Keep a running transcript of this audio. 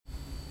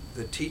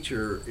the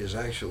teacher is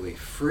actually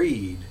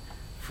freed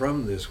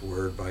from this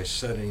word by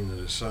setting it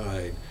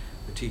aside.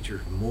 The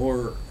teacher's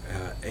more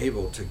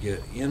able to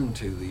get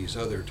into these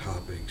other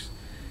topics.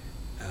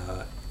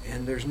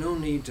 And there's no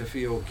need to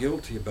feel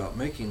guilty about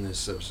making this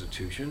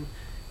substitution,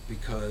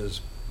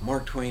 because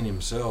Mark Twain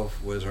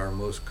himself was our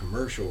most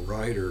commercial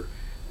writer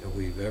that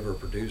we've ever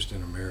produced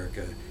in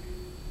America.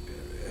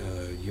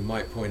 You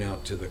might point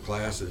out to the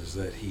classes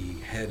that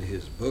he had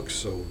his books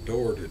sold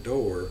door to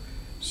door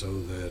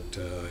so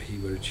that he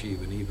would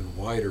achieve an even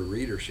wider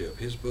readership.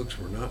 His books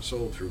were not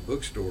sold through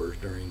bookstores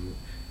during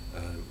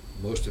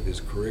most of his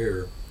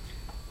career,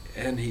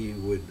 and he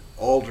would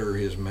alter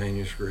his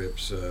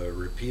manuscripts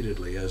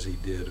repeatedly, as he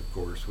did, of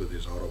course, with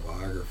his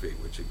autobiography,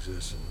 which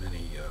exists in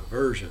many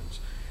versions.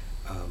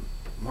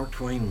 Mark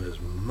Twain was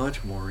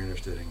much more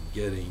interested in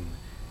getting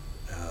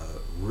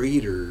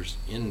readers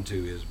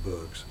into his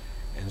books,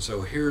 and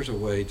so here's a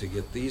way to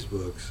get these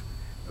books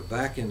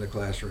back into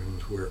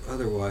classrooms where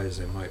otherwise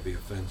they might be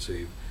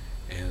offensive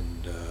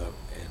and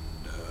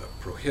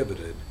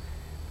prohibited.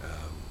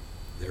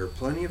 There are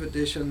plenty of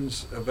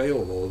editions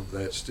available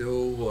that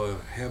still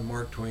have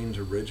Mark Twain's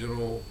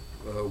original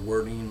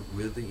wording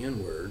with the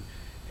N-word,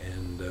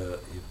 and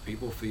if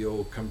people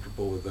feel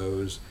comfortable with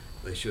those,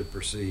 they should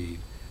proceed.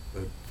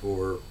 But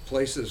for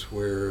places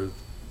where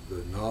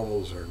the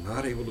novels are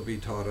not able to be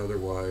taught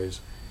otherwise,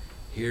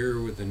 here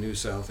with the New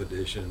South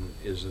edition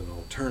is an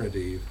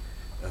alternative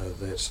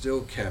that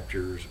still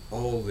captures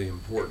all the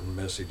important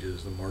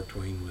messages that Mark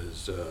Twain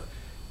was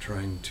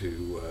trying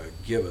to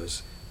give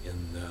us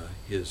in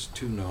his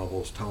two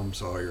novels, Tom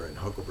Sawyer and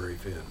Huckleberry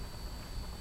Finn.